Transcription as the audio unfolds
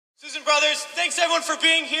Susan Brothers, thanks everyone for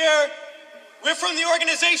being here. We're from the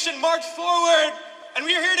organization March Forward, and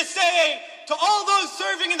we're here to say to all those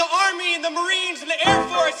serving in the Army and the Marines and the Air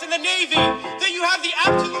Force and the Navy that you have the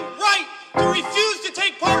absolute right to refuse to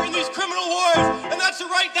take part in these criminal wars, and that's a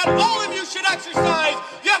right that all of you should exercise.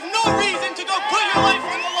 You have no reason to go put your life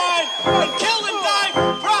on the line and kill and die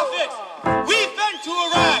for profits. We've been to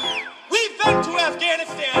Iraq, we've been to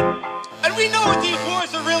Afghanistan, and we know what these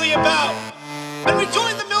wars are really about. And we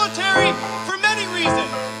joined the military for many reasons.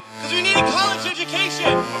 Because we need a college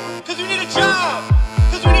education, because we need a job,